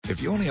If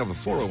you only have a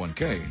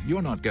 401k,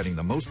 you're not getting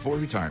the most for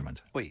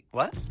retirement. Wait,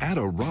 what? Add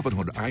a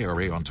Robinhood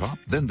IRA on top,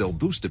 then they'll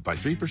boost it by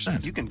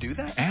 3%. You can do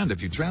that? And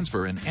if you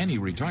transfer in any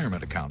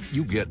retirement account,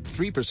 you get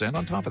 3%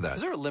 on top of that.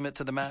 Is there a limit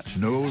to the match?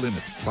 No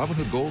limit.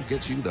 Robinhood Gold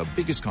gets you the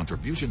biggest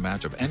contribution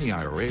match of any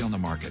IRA on the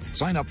market.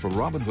 Sign up for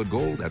Robinhood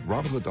Gold at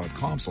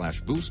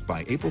Robinhood.com/boost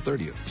by April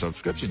 30th.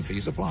 Subscription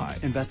fees apply.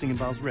 Investing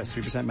involves risk.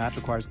 3% match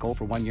requires gold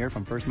for 1 year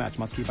from first match.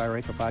 Must keep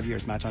IRA for 5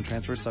 years. Match on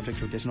transfers subject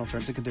to additional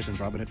terms and conditions.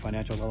 Robinhood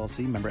Financial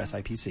LLC, member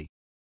SIPC.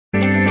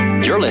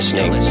 You're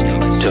listening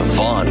to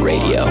Vaughn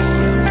Radio.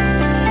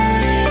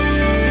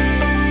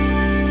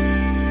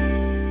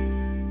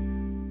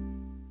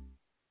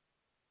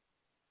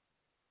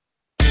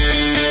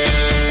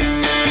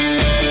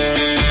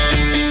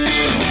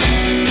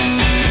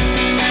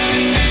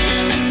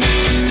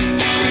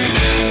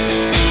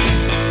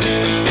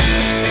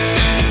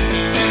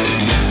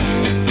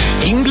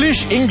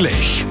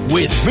 English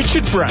with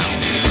Richard Brown.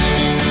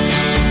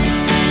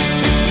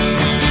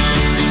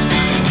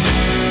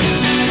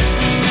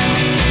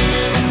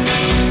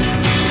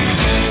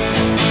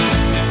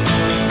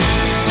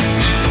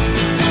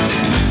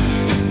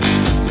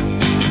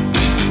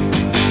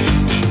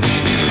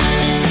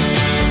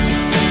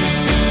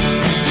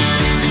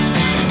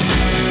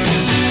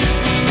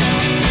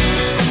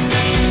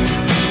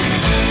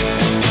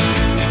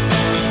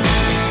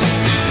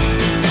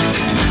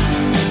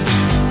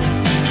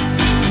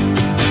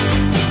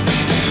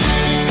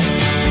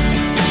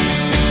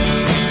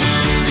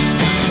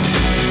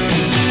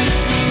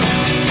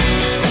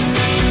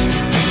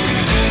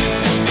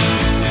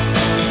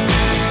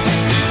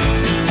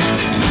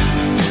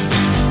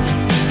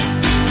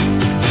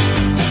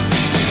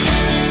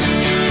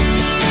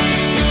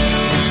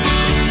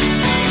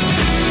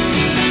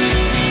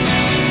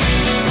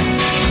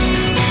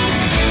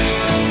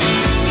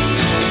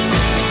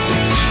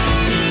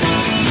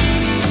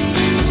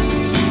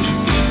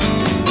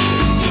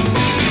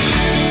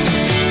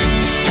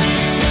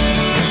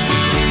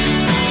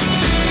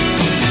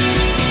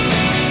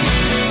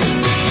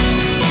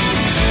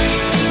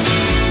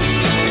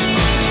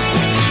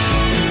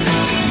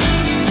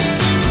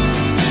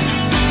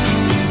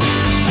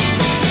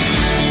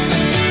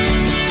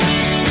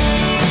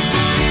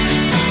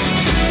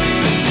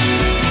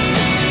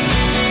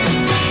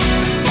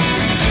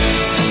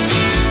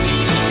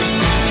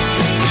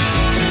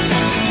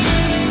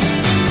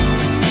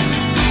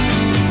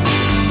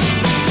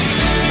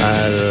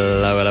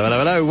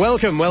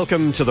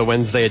 Welcome to the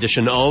Wednesday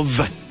edition of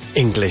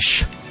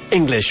English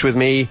with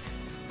me,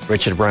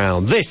 Richard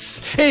Brown.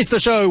 This is the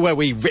show where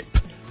we rip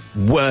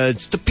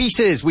words to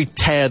pieces, we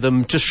tear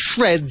them to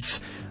shreds,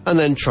 and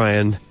then try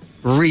and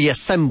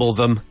reassemble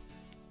them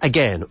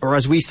again. Or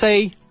as we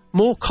say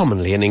more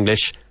commonly in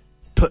English,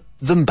 put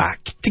them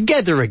back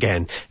together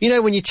again. You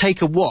know, when you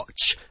take a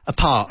watch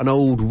apart, an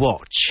old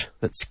watch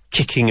that's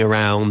kicking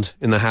around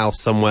in the house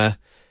somewhere,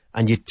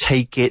 and you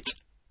take it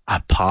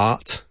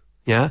apart,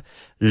 yeah?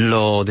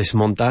 Lo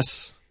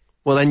desmontas.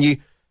 Well, then you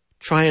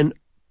try and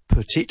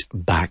put it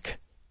back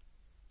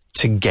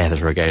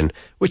together again,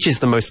 which is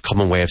the most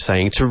common way of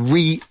saying to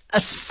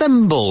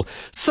reassemble.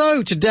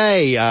 So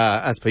today,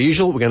 as per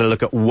usual, we're going to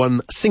look at one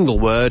single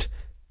word,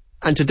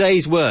 and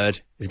today's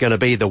word is going to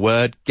be the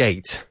word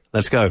gate.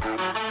 Let's go.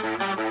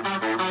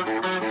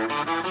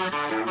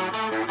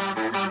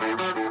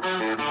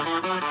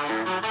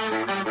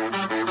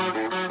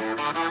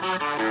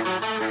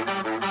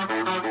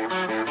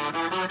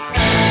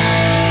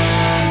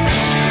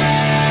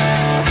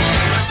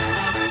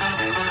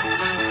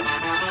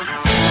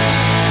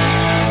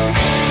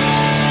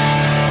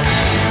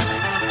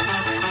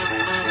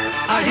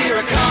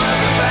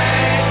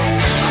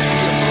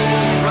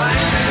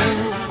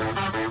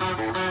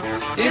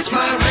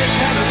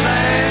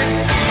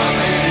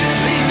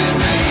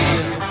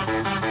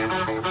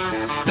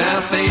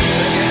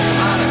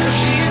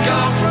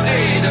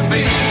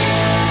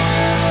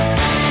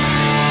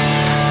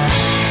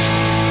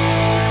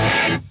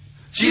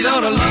 She's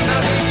on a London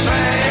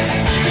train,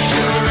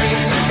 sure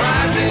ain't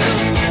surprising.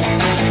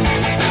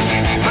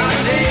 My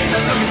days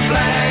are looking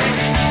blank,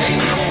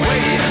 ain't no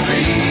way to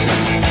be.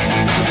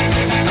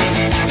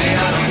 See,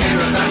 I don't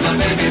care about my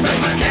baby, but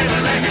my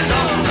Cadillac is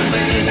all to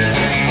me.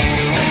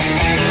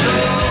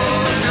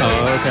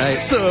 Okay,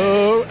 so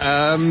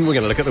we're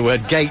going to look at the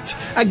word gate.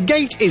 A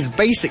gate is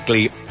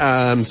basically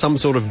some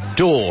sort of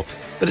door,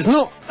 but it's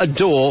not a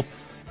door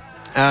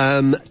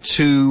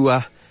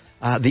to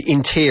the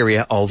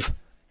interior of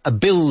a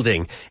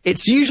building.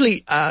 It's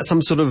usually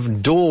some sort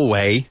of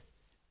doorway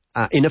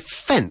in a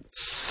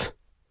fence,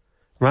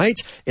 right?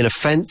 In a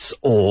fence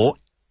or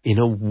in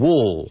a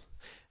wall.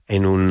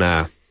 In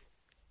una,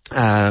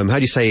 how do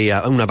you say,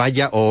 una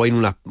valla, or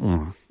in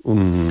un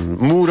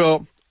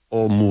muro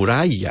or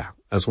muralla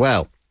as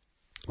well.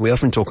 We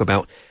often talk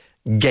about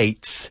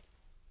gates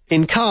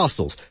in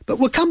castles, but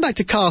we'll come back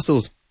to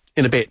castles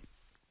in a bit.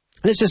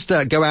 Let's just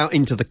go out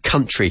into the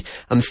country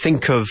and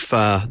think of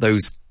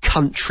those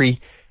country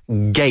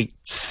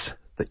gates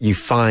that you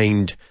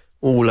find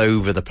all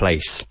over the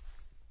place.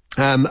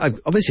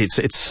 Obviously,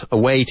 it's a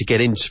way to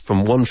get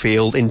from one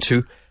field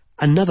into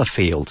another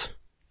field.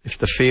 If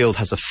the field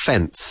has a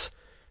fence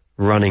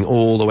running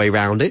all the way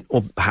around it,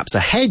 or perhaps a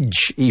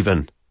hedge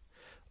even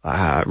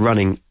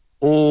running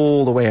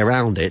all the way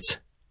around it,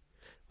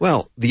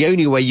 well, the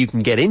only way you can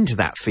get into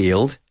that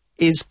field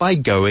is by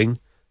going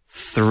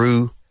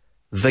through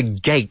the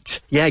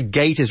gate. Yeah,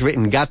 gate is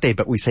written gate,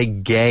 but we say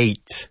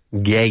gate.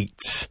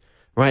 Gate.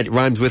 Right, it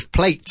rhymes with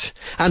plate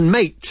and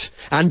mate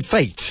and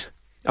fate.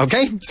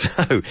 Okay?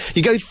 So,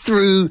 you go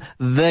through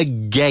the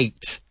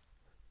gate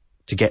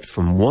to get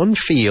from one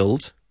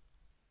field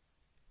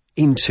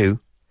into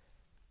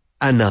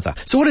another.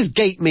 So what does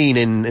gate mean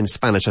in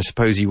Spanish? I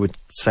suppose you would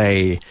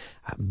say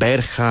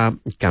verja,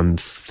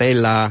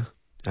 cancela,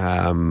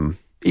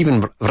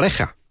 even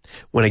reja.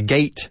 When a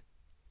gate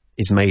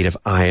is made of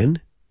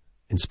iron,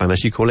 in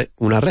Spanish you call it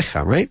una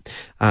reja, right?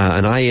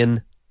 An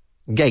iron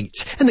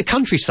gate. In the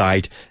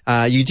countryside,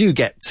 you do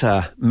get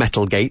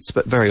metal gates,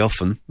 but very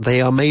often they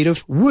are made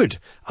of wood.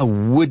 A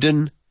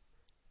wooden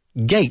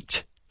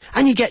gate.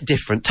 And you get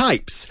different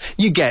types.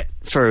 You get,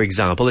 for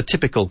example, a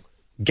typical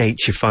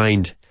gate you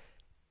find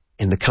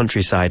in the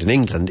countryside in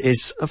England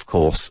is, of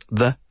course,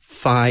 the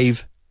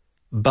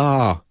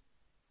 5-bar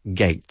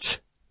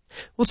gate.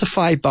 What's a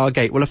 5-bar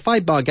gate? Well, a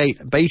 5-bar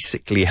gate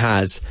basically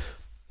has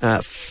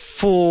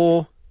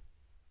 4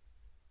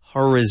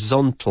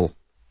 horizontal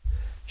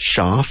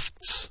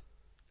shafts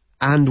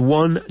and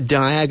 1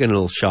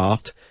 diagonal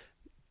shaft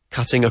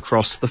cutting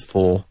across the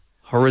 4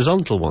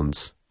 horizontal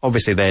ones.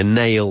 Obviously, they're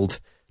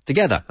nailed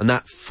together, and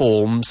that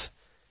forms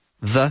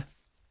the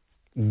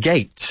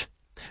gate.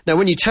 Now,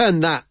 when you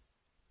turn that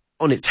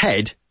on its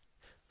head,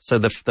 so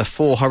the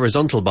 4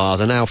 horizontal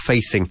bars are now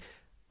facing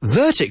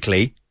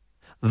vertically,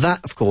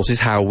 that, of course,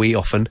 is how we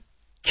often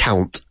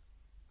count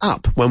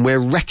up when we're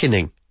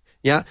reckoning.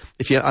 Yeah?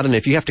 If you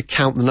have to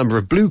count the number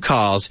of blue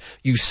cars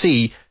you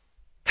see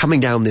coming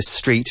down this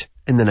street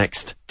in the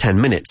next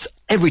 10 minutes.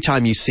 Every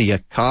time you see a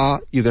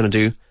car, you're going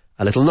to do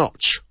a little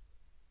notch.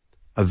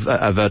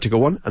 A vertical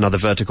one, another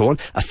vertical one,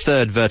 a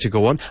third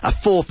vertical one, a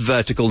fourth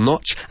vertical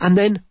notch, and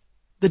then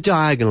the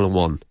diagonal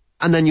one.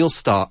 And then you'll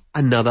start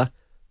another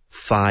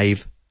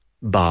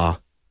 5-bar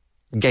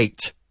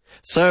gate.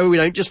 So we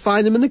don't just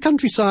find them in the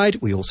countryside,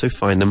 we also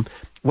find them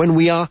when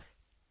we are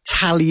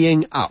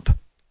tallying up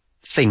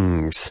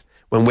things,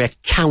 when we're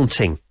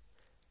counting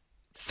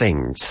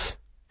things.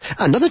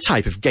 Another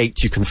type of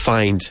gate you can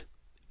find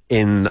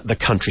in the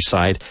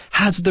countryside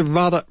has the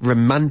rather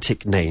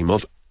romantic name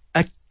of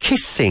a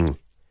kissing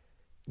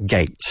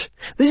gate.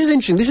 This is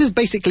interesting. This is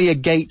basically a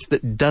gate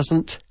that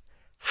doesn't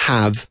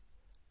have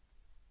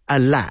a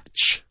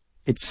latch.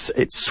 It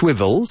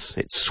swivels,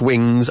 it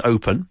swings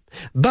open,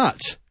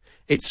 but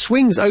it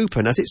swings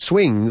open. As it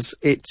swings,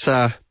 it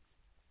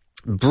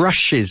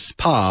brushes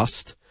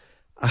past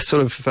a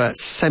sort of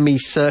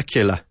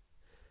semicircular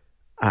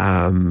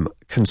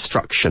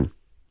construction,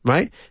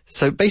 right?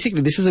 So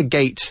basically, this is a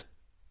gate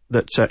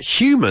that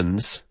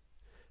humans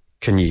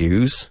can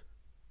use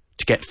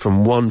to get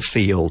from one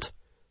field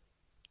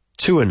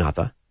to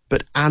another,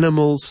 but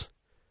animals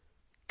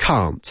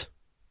can't,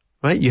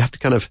 right? You have to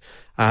kind of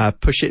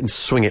push it and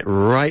swing it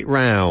right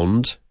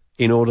round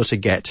in order to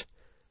get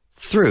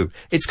through.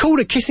 It's called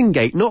a kissing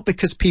gate, not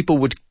because people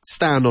would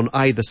stand on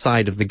either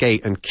side of the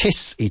gate and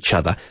kiss each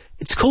other.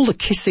 It's called a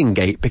kissing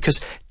gate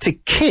because to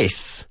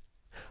kiss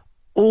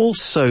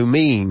also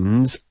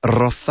means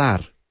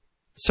rozar.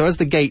 So as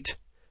the gate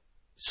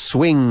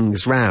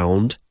swings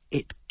round,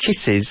 it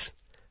kisses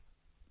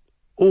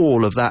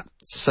all of that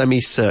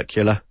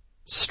semicircular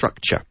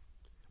structure,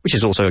 which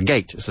is also a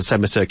gate. It's a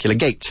semicircular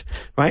gate,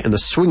 right? And the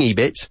swingy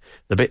bit,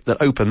 the bit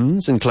that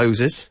opens and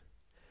closes,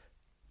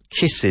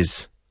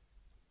 kisses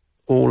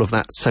all of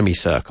that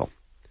semicircle.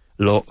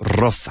 Lo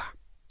roza.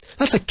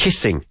 That's a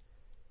kissing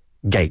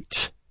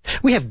gate.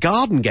 We have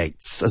garden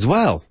gates as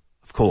well,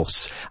 of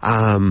course.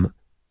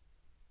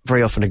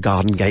 Very often a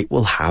garden gate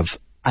will have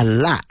a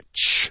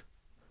latch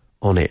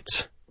on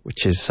it,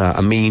 which is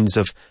a means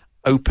of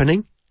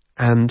opening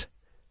and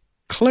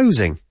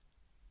closing.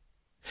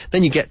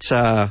 Then you get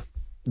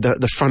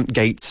the front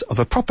gates of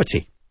a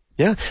property.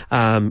 Yeah,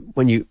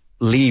 when you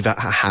leave a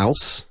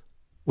house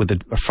with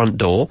a front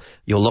door,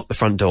 you'll lock the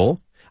front door,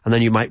 and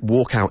then you might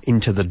walk out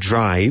into the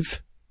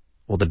drive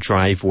or the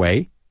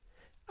driveway,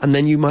 and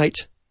then you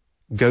might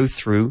go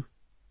through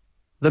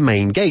the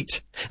main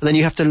gate, and then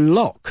you have to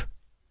lock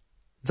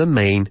the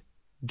main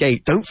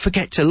gate. Don't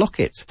forget to lock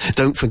it.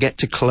 Don't forget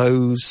to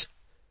close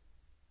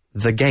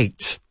the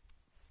gate.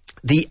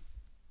 The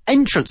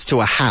entrance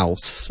to a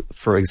house,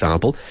 for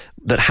example,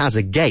 that has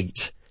a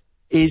gate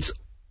is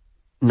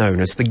known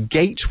as the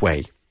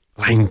gateway.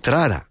 La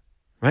entrada,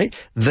 right?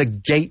 The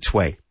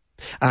gateway.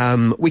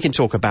 We can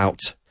talk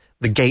about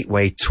the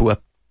gateway to a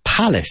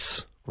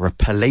palace or a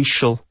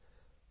palatial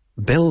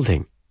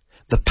building.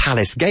 The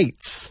palace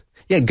gates.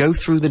 Yeah, go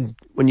through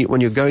when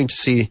you're going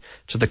to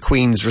the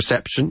Queen's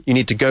reception, you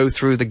need to go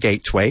through the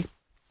gateway.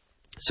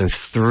 So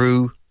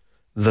through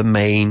the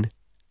main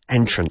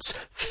entrance,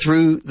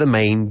 through the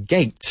main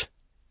gate.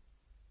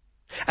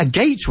 A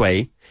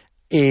gateway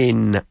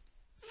in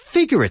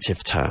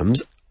figurative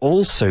terms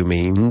also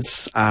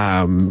means,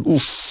 how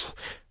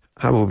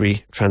will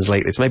we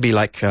translate this? Maybe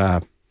like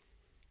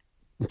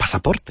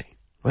pasaporte,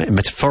 right? A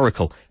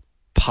metaphorical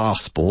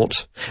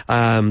passport.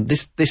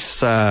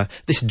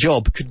 This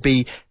job could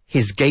be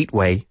his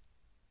gateway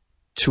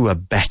to a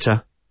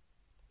better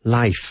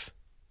life.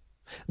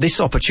 This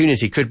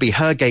opportunity could be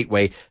her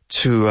gateway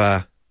to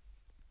a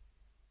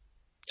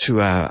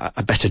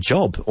better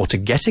job, or to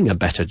getting a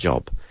better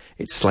job.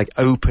 It's like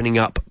opening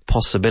up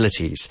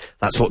possibilities.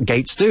 That's what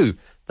gates do.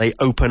 They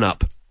open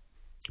up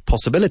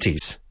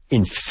possibilities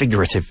in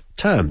figurative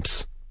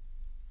terms.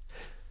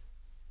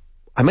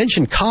 I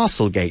mentioned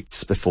castle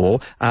gates before.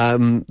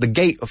 The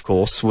gate, of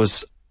course,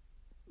 was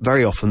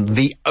very often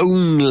the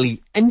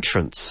only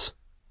entrance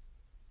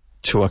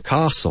to a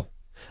castle.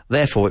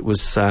 Therefore, it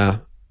was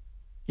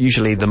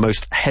usually the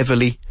most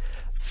heavily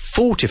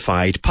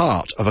fortified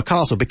part of a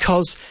castle,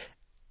 because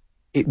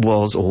it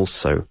was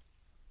also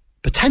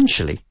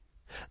potentially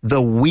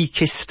the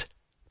weakest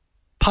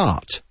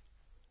part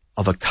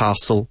of a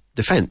castle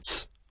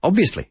defense.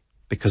 Obviously,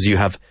 because you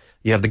have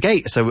the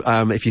gate. So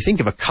if you think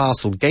of a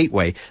castle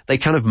gateway, they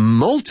kind of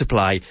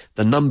multiply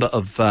the number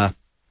of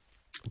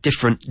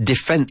different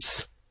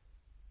defense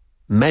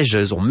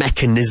measures or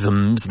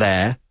mechanisms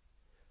there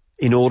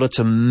in order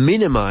to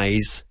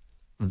minimize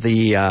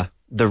the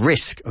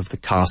risk of the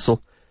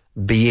castle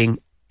being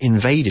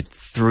invaded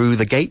through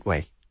the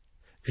gateway.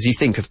 Because you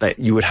think of that,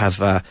 you would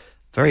have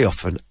very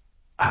often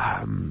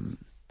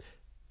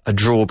a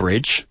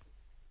drawbridge.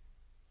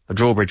 A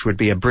drawbridge would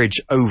be a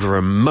bridge over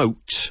a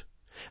moat.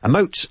 A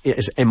moat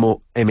is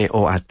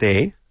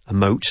M-O-A-T, a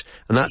moat,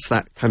 and that's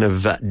that kind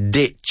of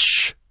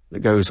ditch that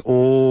goes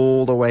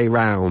all the way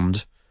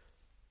round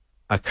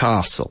a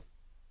castle,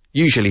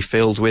 usually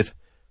filled with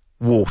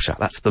water.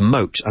 That's the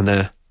moat, and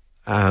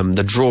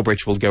the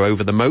drawbridge will go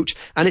over the moat,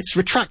 and it's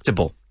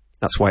retractable.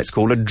 That's why it's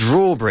called a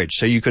drawbridge,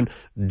 so you can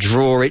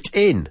draw it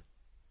in.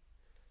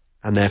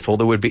 And therefore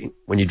there would be,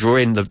 when you draw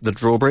in the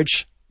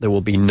drawbridge, there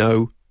will be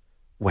no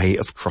way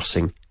of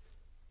crossing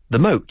the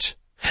moat.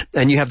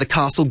 Then you have the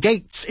castle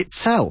gates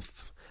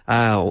itself.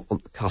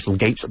 Castle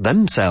gates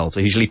themselves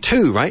are usually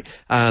two, right?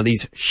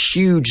 These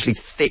hugely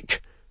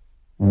thick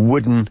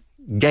wooden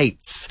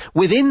gates.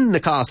 Within the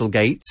castle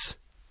gates,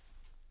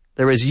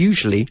 there is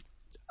usually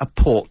a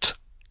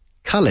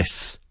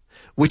portcullis,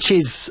 which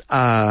is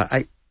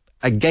a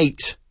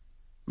gate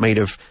made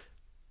of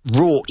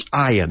wrought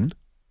iron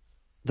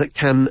that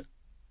can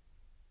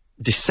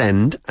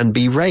descend and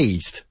be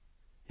raised.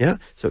 Yeah,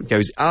 so it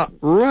goes up,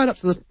 right up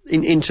to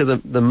into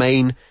the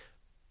main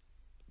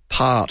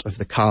part of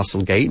the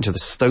castle gate, into the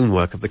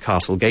stonework of the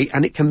castle gate,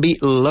 and it can be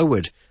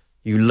lowered.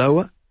 You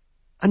lower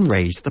and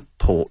raise the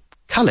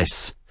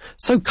portcullis.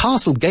 So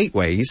castle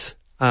gateways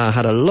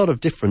had a lot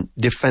of different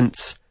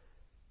defence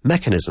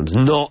mechanisms,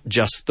 not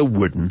just the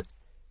wooden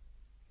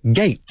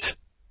gate.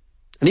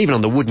 And even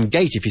on the wooden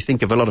gate, if you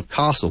think of a lot of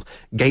castle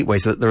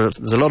gateways, there's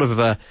a lot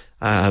of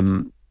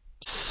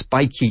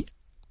spiky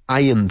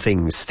iron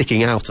things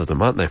sticking out of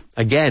them, aren't there?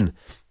 Again,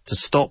 to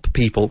stop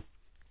people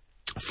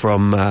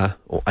from,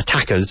 or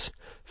attackers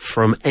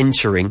from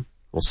entering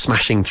or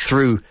smashing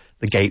through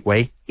the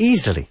gateway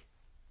easily.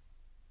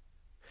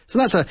 So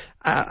that's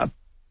a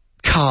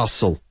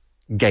castle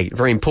gate, a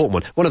very important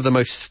one. One of the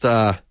most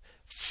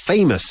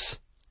famous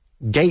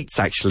gates,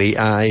 actually,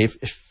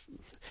 if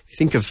you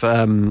think of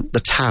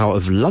the Tower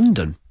of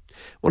London,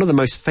 one of the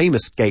most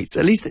famous gates,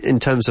 at least in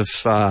terms of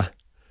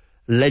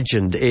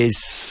legend,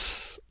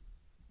 is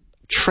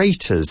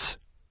Traitor's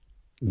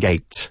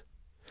Gate,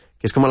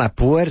 que es como la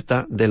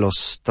puerta de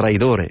los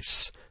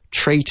traidores.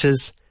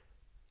 Traitor's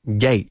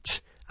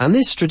Gate. And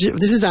this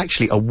is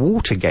actually a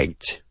water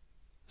gate.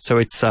 So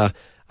it's a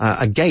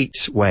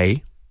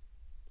gateway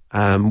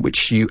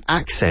which you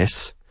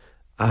access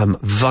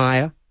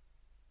via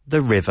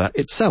the river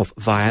itself,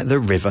 via the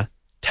River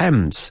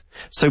Thames.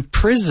 So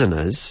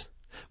prisoners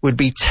would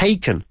be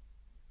taken.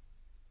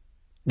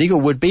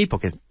 Digo would be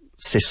porque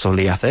se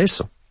solía hacer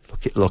eso,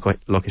 lo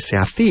que se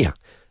hacía.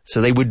 So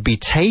they would be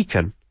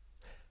taken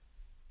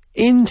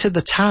into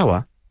the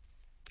tower.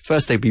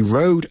 First they'd be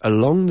rowed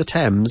along the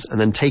Thames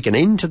and then taken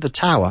into the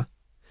Tower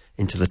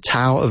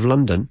of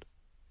London,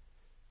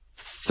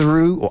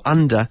 through or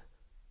under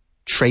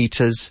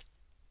Traitor's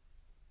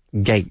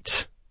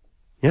Gate.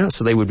 Yeah,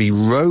 so they would be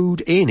rowed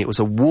in. It was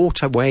a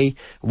waterway,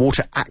 a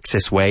water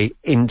access way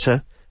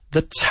into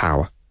the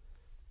Tower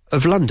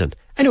of London.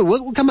 Anyway,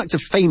 we'll come back to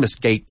famous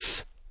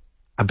gates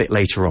a bit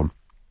later on.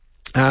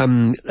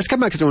 Let's come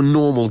back to a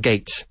normal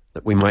gate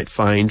that we might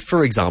find,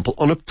 for example,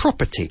 on a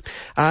property.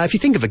 If you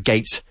think of a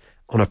gate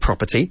on a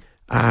property,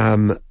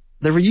 there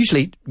are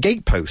usually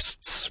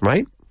gateposts,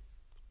 right?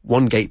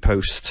 One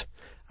gatepost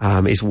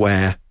is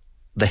where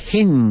the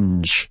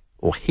hinge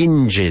or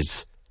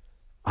hinges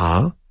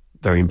are.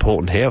 Very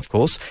important here, of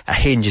course. A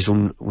hinge is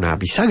una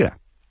bisagra.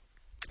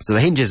 So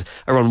the hinges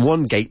are on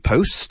one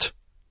gatepost.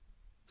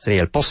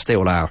 Sería el poste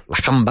o la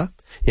jamba,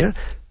 yeah?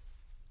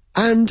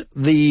 And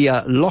the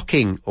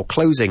locking or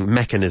closing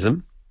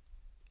mechanism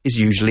is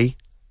usually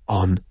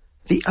on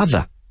the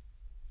other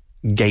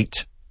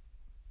gate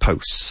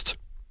post.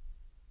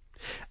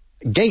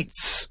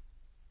 Gates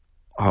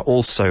are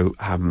also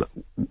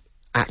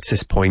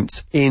access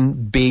points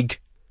in big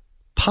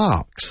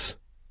parks,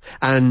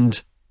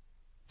 and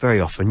very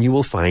often you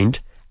will find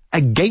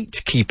a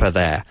gatekeeper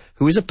there,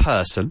 who is a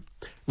person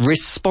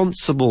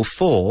responsible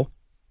for,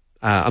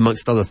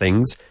 amongst other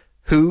things,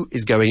 who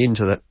is going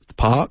into the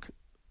park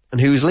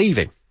and who's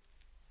leaving.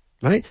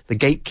 Right? The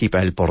gatekeeper,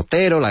 el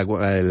portero, el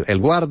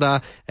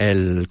guarda,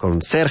 el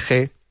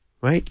conserje,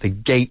 right? The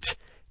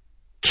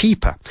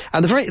gatekeeper.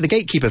 And the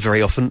gatekeeper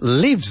very often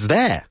lives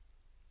there,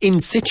 in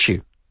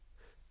situ,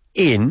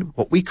 in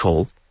what we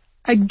call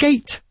a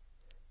gatehouse.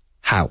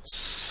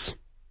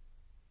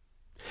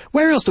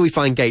 Where else do we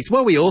find gates?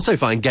 Well, we also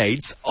find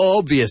gates,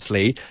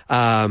 obviously,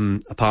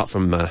 apart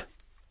from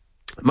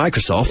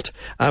Microsoft,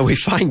 we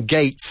find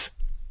gates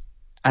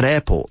at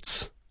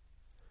airports.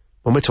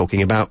 When we're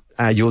talking about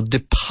your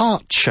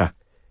departure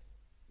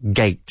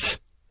gate,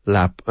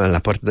 la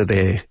puerta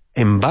de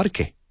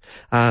embarque.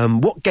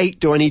 What gate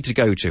do I need to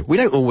go to? We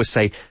don't always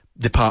say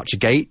departure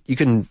gate. You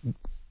can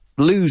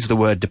lose the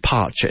word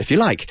departure if you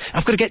like.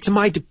 I've got to get to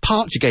my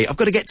departure gate. I've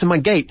got to get to my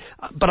gate,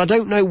 but I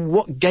don't know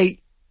what gate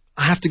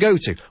I have to go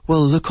to.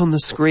 Well, look on the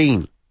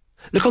screen.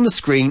 Look on the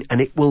screen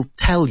and it will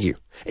tell you.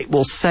 It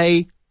will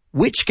say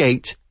which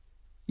gate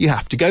you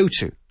have to go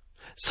to.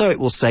 So it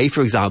will say,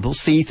 for example,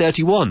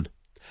 C31.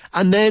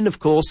 And then, of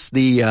course,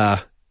 the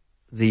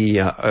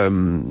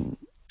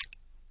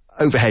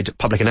overhead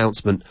public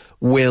announcement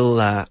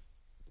will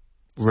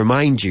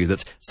remind you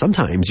that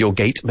sometimes your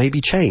gate may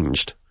be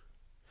changed.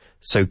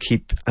 So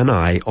keep an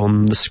eye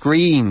on the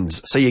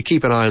screens. So you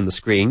keep an eye on the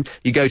screen.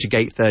 You go to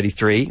gate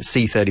 33,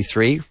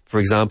 C33, for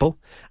example,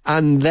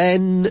 and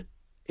then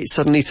it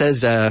suddenly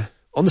says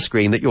on the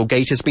screen that your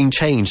gate has been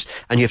changed,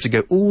 and you have to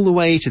go all the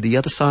way to the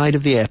other side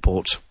of the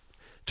airport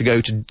to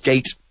go to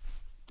gate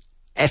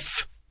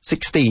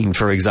F16,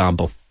 for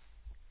example.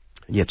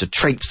 And you have to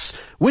traipse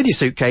with your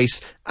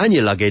suitcase and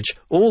your luggage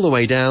all the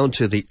way down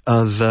to the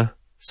other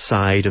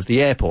side of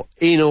the airport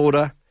in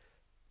order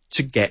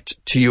to get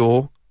to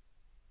your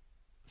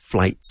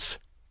flight's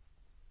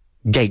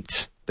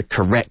gate, the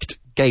correct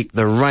gate,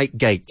 the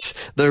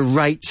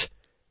right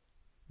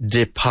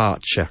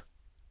departure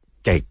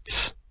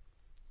gate.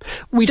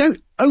 We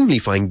don't only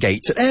find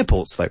gates at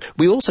airports, though.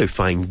 We also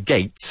find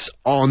gates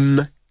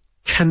on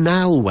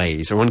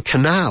canalways or on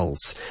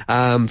canals.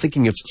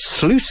 Thinking of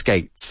sluice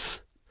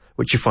gates,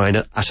 which you find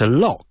at a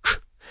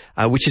lock,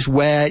 which is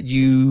where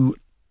you,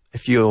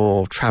 if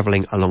you're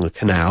travelling along a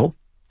canal,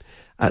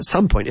 at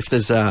some point, if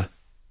there's a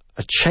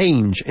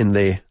change in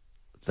the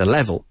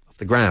level of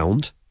the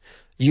ground,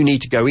 you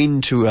need to go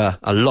into a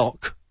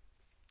lock,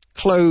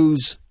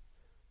 close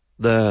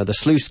the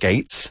sluice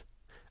gates,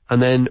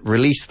 and then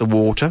release the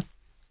water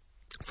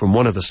from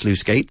one of the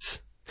sluice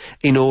gates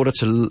in order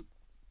to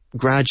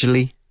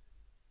gradually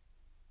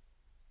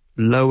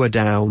lower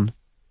down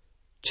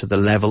to the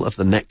level of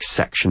the next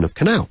section of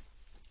canal.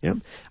 Yeah?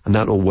 And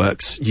that all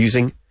works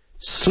using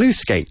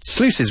sluice gates.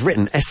 Sluice is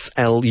written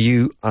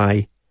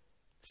S-L-U-I-C-E.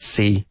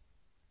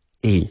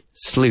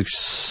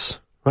 Sluice.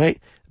 Right?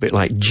 A bit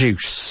like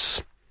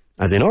juice,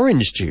 as in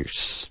orange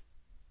juice.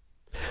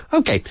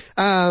 Okay,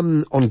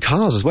 on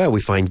cars as well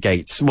we find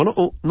gates.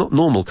 Well, not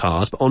normal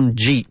cars, but on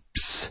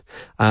jeeps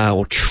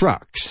or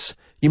trucks,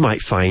 you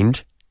might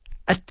find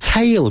a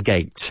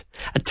tailgate.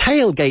 A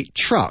tailgate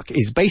truck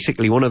is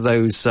basically one of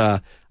those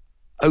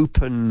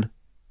open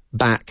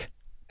back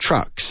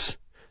trucks.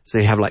 So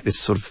you have like this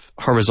sort of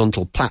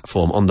horizontal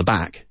platform on the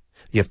back.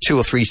 You have 2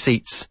 or 3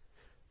 seats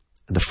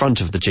at the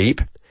front of the Jeep,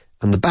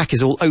 and the back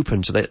is all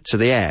open to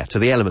the air, to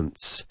the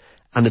elements.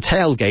 And the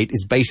tailgate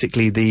is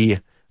basically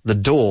the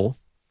door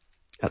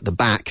at the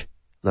back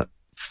that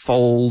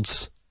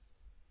folds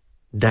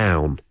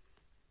down.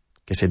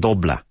 Que se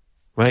dobla,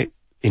 right?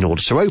 In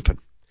order to open.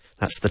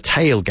 That's the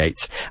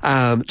tailgate.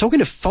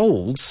 Talking of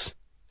folds,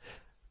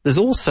 there's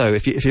also,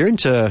 if you're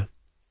into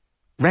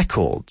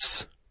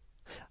records,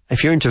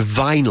 if you're into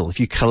vinyl, if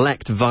you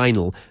collect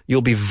vinyl,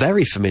 you'll be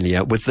very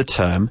familiar with the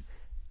term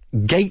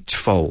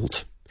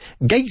gatefold.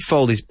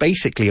 Gatefold is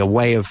basically a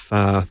way of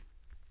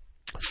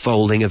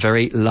folding a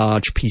very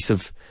large piece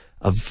of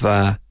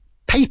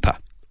paper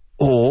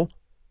or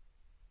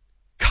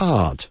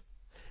card.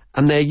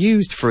 And they're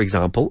used, for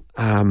example,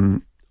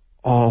 on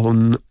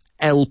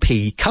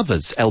LP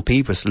covers.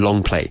 LP was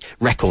long play,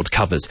 record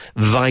covers,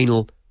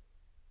 vinyl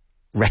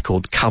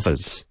record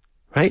covers,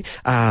 right?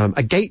 A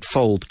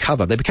gatefold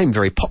cover, they became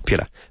very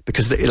popular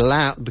because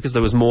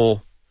there was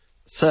more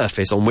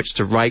surface on which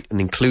to write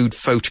and include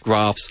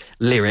photographs,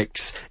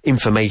 lyrics,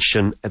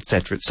 information,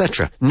 etc.,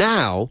 etc.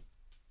 Now,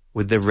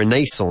 with the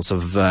renaissance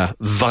of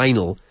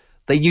vinyl,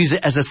 they use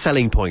it as a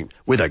selling point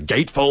with a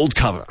gatefold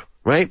cover,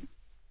 right?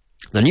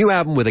 The new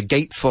album with a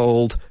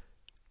gatefold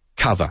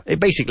cover. It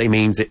basically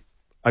means it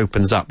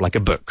opens up like a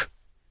book.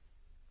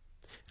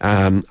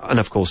 And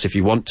of course, if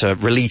you want to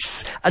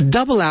release a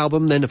double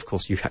album, then of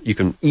course you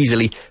can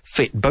easily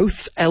fit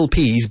both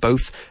LPs,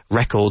 both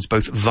records,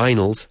 both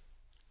vinyls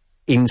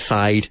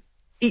inside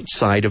each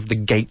side of the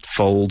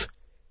gatefold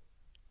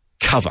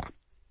cover.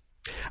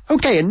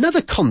 Okay,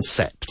 another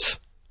concept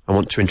I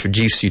want to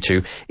introduce you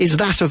to is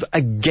that of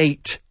a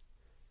gate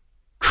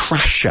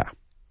crasher.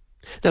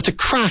 Now, to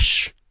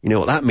crash, you know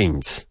what that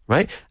means,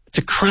 right?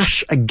 To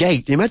crash a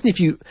gate. Imagine if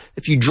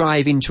you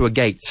drive into a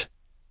gate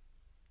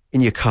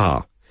in your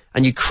car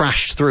and you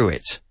crash through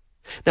it.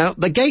 Now,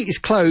 the gate is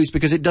closed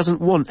because it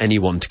doesn't want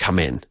anyone to come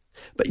in,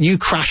 but you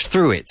crash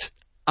through it,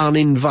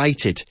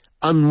 uninvited,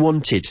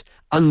 unwanted,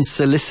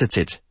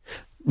 unsolicited.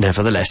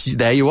 Nevertheless,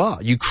 there you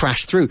are. You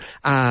crash through,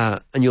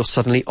 and you're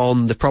suddenly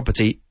on the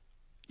property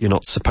you're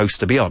not supposed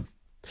to be on.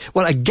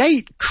 Well, a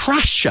gate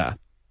crasher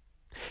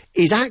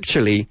is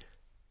actually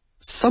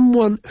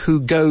someone who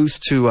goes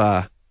to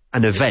an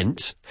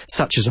event,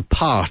 such as a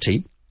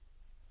party,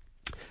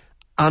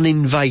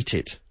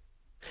 uninvited.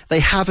 They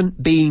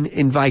haven't been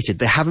invited.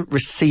 They haven't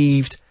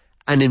received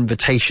an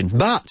invitation,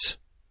 but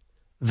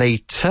they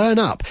turn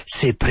up.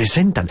 Se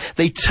presentan.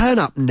 They turn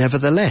up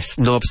nevertheless.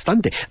 No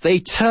obstante. They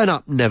turn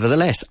up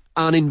nevertheless,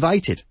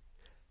 uninvited.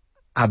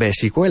 A ver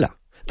si cuela.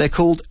 They're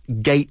called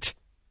gate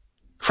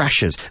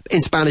crashers.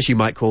 In Spanish, you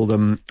might call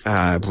them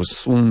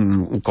pues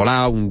un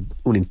colao,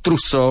 un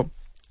intruso,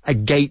 a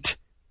gate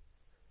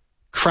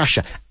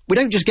crasher. We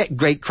don't just get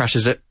gate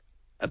crashers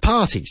at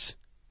parties.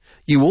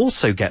 You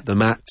also get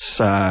them at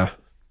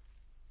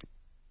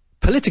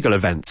political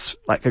events,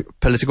 like a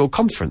political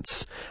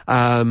conference.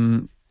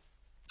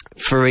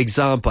 For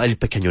example, El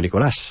Pequeño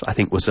Nicolás, I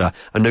think, was a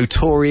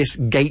notorious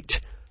gate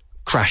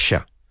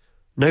crasher.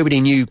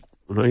 Nobody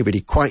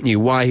quite knew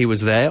why he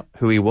was there,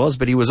 who he was,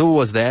 but he was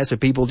always there, so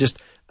people just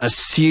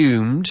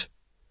assumed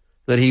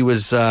that he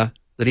was, that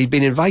he'd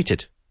been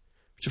invited,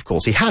 which of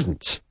course he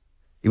hadn't.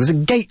 He was a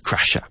gate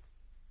crasher.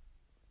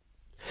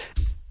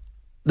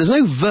 There's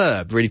no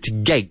verb really to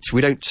gate.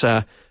 We don't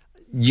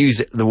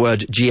use the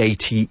word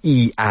gate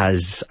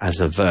as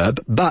a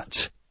verb,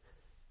 but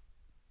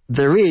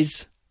there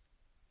is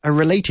a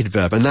related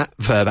verb, and that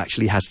verb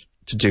actually has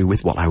to do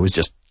with what I was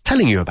just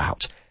telling you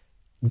about.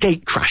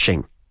 Gate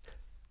crashing.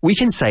 We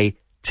can say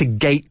to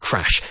gate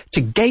crash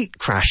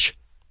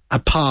a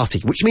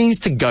party, which means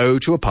to go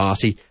to a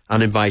party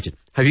uninvited.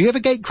 Have you ever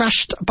gate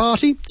crashed a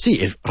party?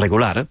 Sí, es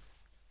regular. Eh?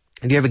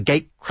 Have you ever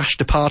gate crashed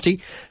a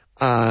party?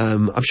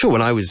 I'm sure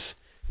when I was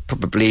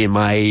probably in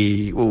my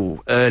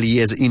early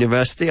years at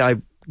university, I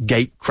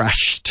gate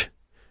crashed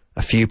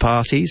a few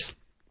parties.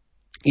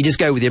 You just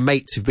go with your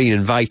mates who've been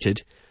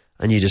invited,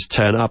 and you just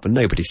turn up and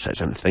nobody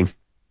says anything.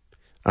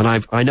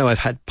 And I know I've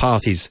had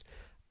parties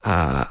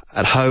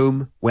at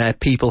home where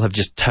people have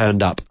just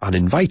turned up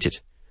uninvited,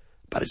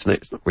 but it's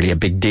not really a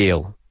big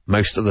deal.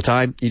 Most of the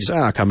time, you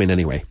just, come in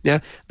anyway. Yeah,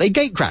 they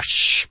gate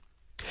crash.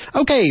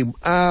 Okay,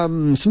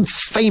 some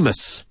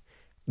famous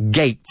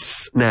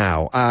gates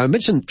now. I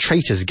mentioned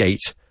Traitor's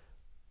Gate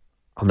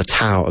on the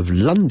Tower of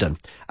London.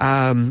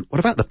 What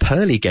about the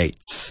pearly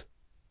gates?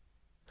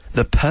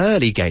 The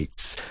pearly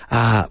gates.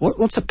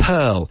 What's a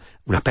pearl?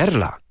 Una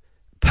perla.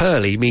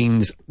 Pearly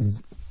means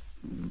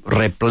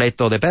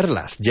repleto de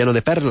perlas, lleno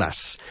de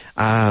perlas.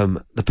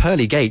 The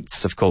pearly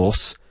gates, of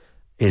course,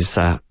 is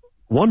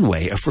one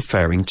way of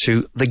referring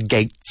to the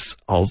gates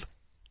of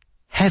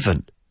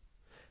heaven.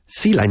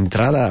 Sí, la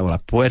entrada o la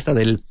puerta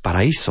del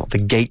paraíso, the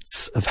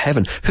gates of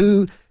heaven.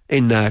 Who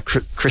in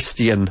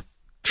Christian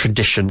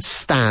tradition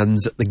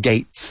stands at the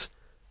gates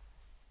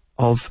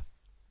of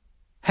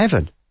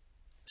heaven?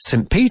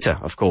 St. Peter,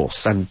 of course,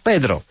 San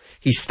Pedro.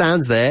 He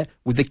stands there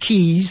with the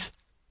keys,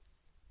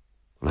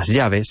 las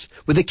llaves,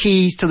 with the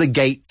keys to the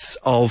gates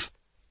of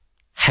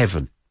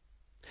heaven.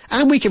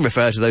 And we can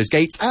refer to those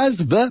gates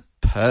as the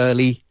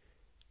pearly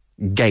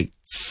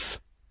gates.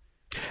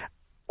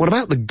 What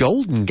about the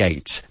Golden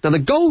Gate? Now, the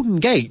Golden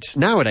Gate,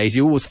 nowadays,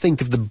 you always think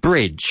of the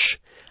bridge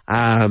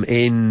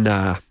in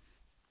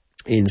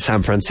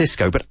San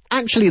Francisco, but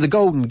actually the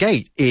Golden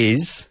Gate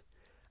is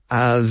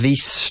the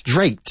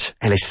strait,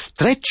 el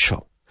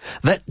estrecho,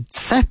 that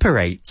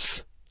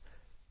separates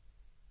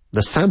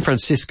the San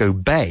Francisco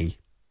Bay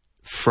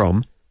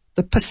from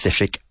the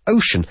Pacific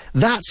Ocean.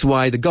 That's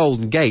why the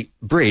Golden Gate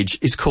Bridge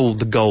is called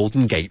the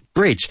Golden Gate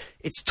Bridge.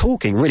 It's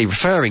really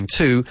referring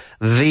to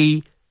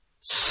the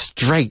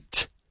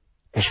strait,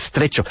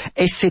 estrecho,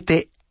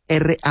 S-T-R-A-I-T,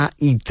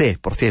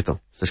 por cierto,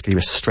 se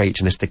escribe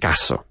straight en este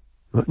caso.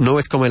 No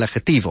es como el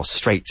adjetivo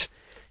straight,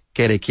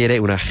 que requiere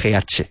una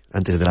GH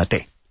antes de la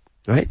T.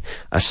 Right?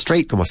 A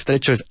strait como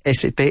estrecho es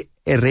S-T-R-A-I-T.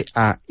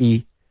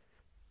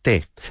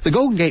 The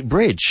Golden Gate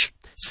Bridge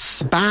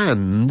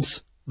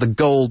spans the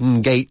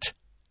Golden Gate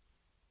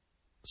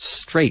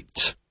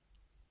Strait,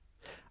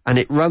 and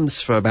it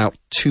runs for about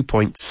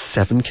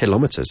 2.7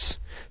 kilometers.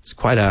 It's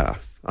quite I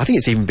think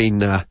it's even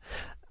been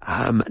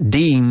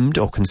deemed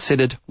or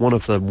considered one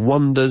of the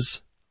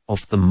wonders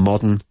of the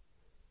modern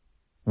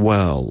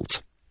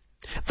world.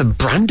 The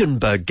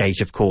Brandenburg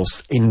Gate, of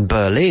course, in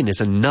Berlin is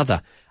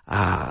another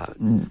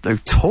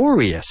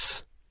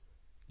notorious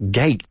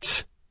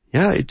gate.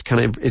 Yeah, it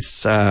kind of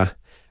is.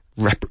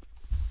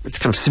 It's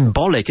kind of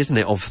symbolic, isn't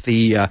it, of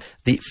the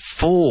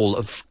fall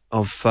of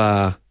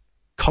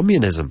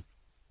communism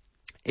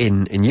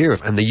in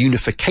Europe, and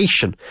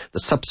the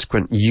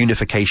subsequent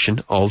unification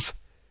of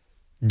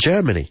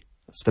Germany.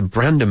 That's the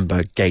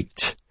Brandenburg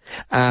Gate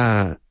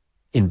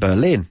in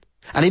Berlin.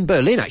 And in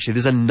Berlin, actually,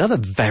 there's another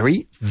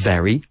very,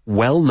 very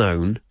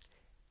well-known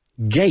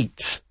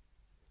gate,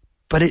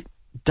 but it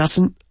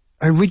doesn't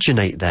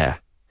originate there.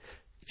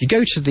 If you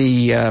go to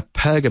the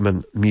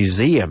Pergamon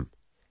Museum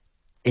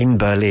in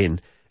Berlin,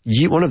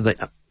 one of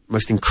the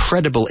most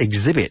incredible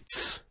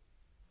exhibits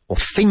or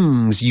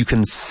things you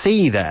can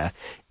see there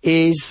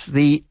is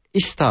the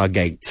Istar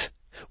Gate,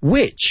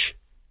 which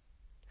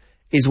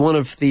is one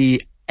of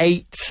the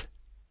 8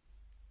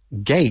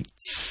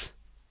 gates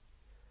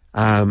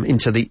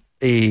into the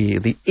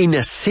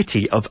inner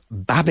city of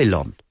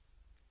Babylonia.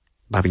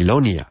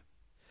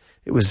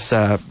 It was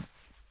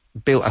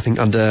built, I think,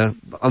 under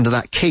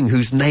that king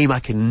whose name I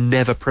can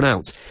never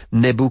pronounce,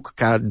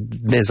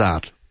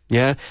 Nebuchadnezzar.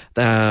 Yeah,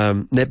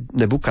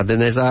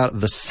 Nebuchadnezzar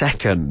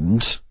II,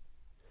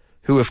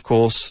 who, of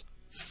course,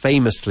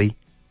 famously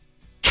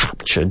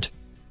captured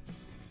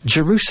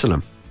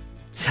Jerusalem.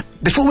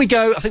 Before we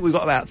go, I think we've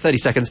got about 30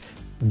 seconds.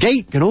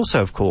 Gate can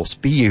also, of course,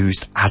 be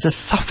used as a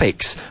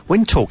suffix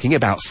when talking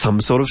about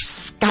some sort of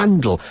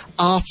scandal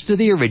after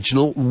the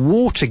original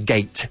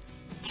Watergate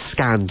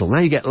scandal. Now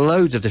you get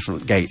loads of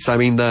different gates. I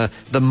mean, the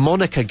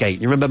Monica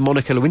Gate. You remember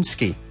Monica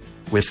Lewinsky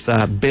with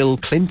Bill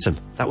Clinton?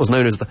 That was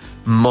known as the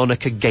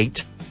Monica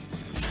Gate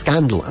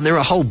scandal. And there are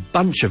a whole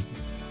bunch of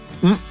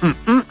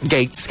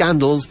gate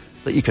scandals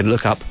that you can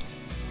look up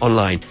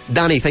online.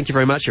 Danny, thank you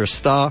very much. You're a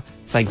star.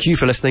 Thank you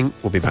for listening.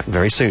 We'll be back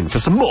very soon for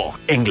some more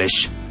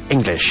English.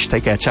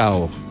 Take care.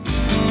 Ciao.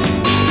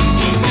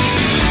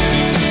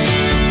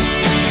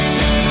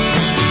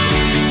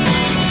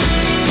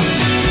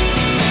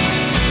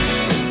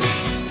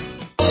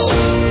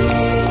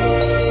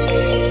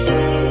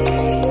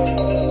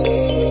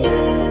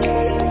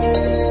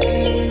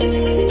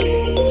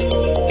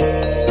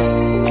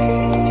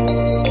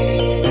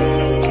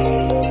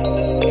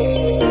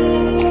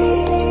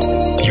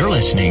 You're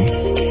listening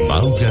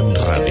Vaughan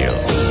Radio.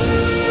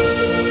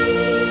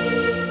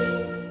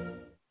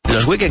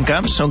 Los Weekend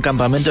Camps son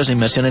campamentos de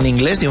inmersión en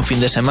inglés de un fin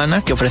de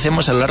semana que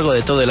ofrecemos a lo largo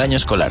de todo el año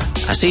escolar.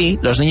 Así,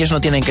 los niños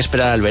no tienen que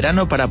esperar al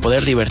verano para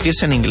poder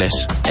divertirse en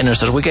inglés. En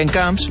nuestros Weekend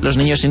Camps, los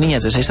niños y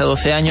niñas de 6 a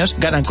 12 años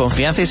ganan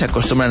confianza y se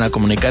acostumbran a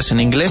comunicarse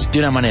en inglés de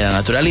una manera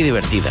natural y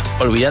divertida,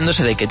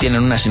 olvidándose de que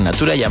tienen una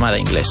asignatura llamada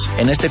inglés.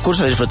 En este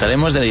curso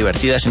disfrutaremos de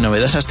divertidas y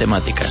novedosas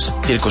temáticas: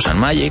 Circus and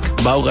Magic,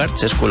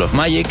 Baugarts, School of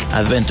Magic,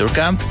 Adventure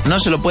Camp. No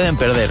se lo pueden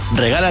perder.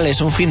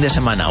 Regálales un fin de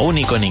semana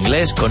único en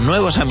inglés con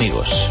nuevos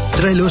amigos.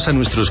 Tráelos a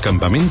nuestros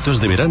campamentos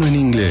de verano en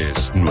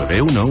inglés.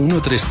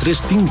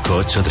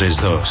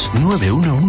 911-335-832. 911